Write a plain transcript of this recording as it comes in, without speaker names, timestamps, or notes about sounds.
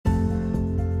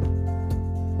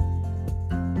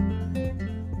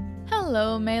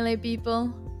Hello Melee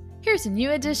people! Here's a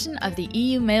new edition of the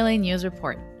EU Melee News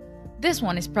Report. This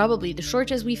one is probably the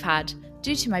shortest we've had,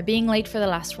 due to my being late for the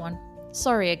last one.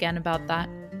 Sorry again about that.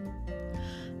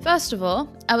 First of all,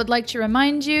 I would like to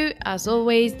remind you, as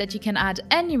always, that you can add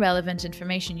any relevant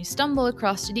information you stumble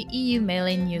across to the EU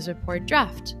Melee News Report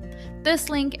draft. This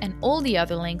link and all the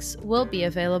other links will be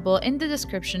available in the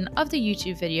description of the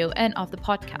YouTube video and of the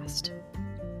podcast.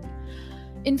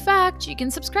 In fact, you can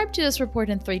subscribe to this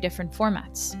report in 3 different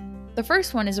formats. The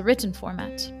first one is a written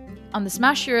format, on the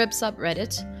Smash Europe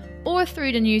subreddit, or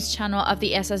through the news channel of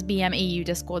the SSBM EU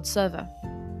Discord server.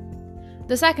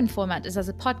 The second format is as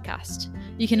a podcast.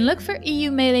 You can look for EU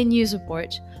Melee News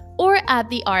Report, or add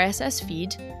the RSS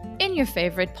feed in your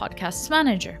favorite podcasts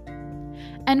manager.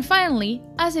 And finally,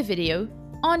 as a video,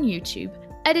 on YouTube,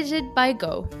 edited by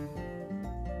Go.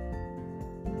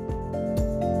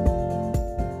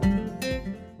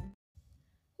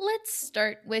 Let's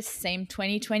start with SAME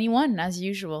 2021 as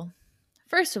usual.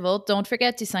 First of all, don't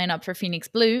forget to sign up for Phoenix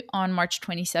Blue on March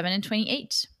 27 and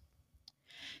 28.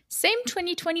 SAME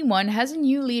 2021 has a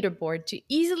new leaderboard to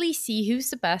easily see who's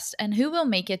the best and who will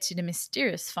make it to the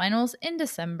mysterious finals in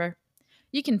December.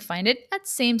 You can find it at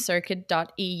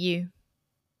samecircuit.eu.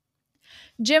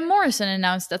 Jim Morrison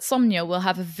announced that Somnio will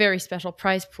have a very special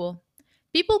prize pool.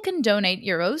 People can donate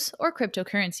euros or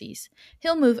cryptocurrencies.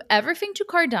 He'll move everything to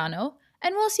Cardano,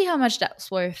 and we'll see how much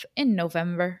that's worth in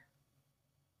November.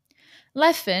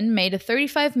 Leffen made a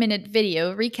 35-minute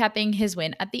video recapping his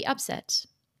win at the upset.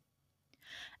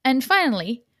 And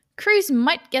finally, crews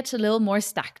might get a little more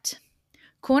stacked.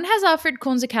 Khun has offered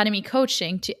Khun's Academy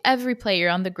coaching to every player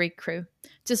on the Greek crew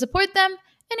to support them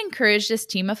and encourage this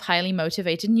team of highly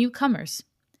motivated newcomers.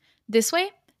 This way,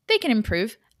 they can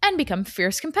improve and become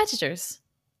fierce competitors.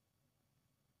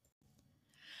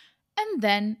 And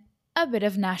then, a bit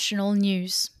of national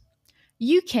news.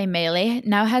 UK Melee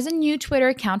now has a new Twitter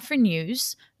account for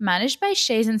news, managed by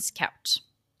Shays and Scout.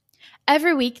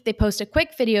 Every week, they post a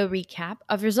quick video recap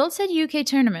of results at UK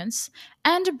tournaments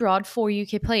and abroad for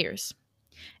UK players.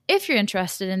 If you're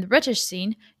interested in the British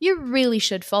scene, you really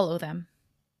should follow them.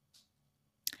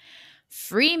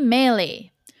 Free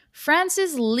Melee.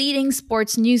 France's leading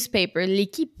sports newspaper,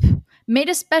 L'Équipe, made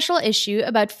a special issue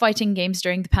about fighting games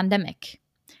during the pandemic.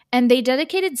 And they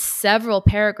dedicated several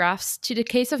paragraphs to the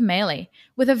case of Melee,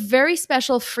 with a very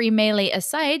special Free Melee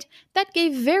aside that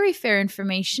gave very fair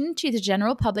information to the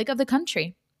general public of the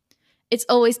country. It's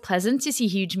always pleasant to see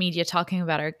huge media talking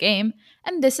about our game,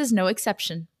 and this is no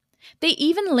exception. They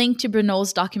even linked to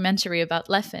Brunel's documentary about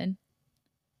Leffen.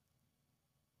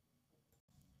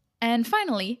 And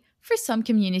finally, for some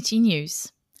community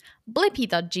news.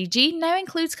 Blippi.gg now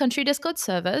includes country Discord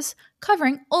servers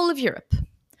covering all of Europe.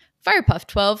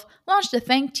 Firepuff12 launched a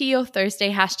Thank Tio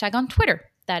Thursday hashtag on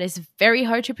Twitter that is very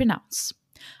hard to pronounce.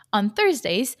 On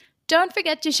Thursdays, don't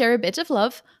forget to share a bit of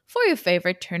love for your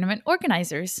favorite tournament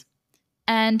organizers.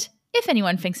 And if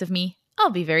anyone thinks of me,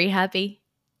 I'll be very happy.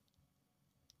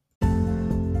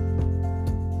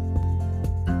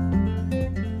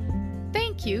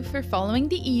 Thank you for following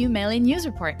the EU Melee News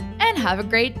Report, and have a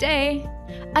great day!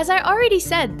 As I already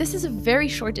said, this is a very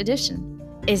short edition.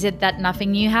 Is it that nothing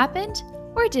new happened?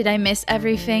 Or did I miss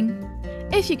everything?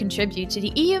 If you contribute to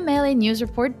the EU Melee News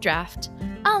Report draft,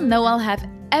 I'll know I'll have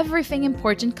everything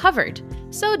important covered,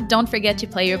 so don't forget to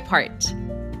play your part.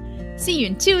 See you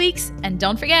in 2 weeks, and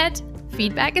don't forget,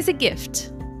 feedback is a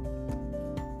gift.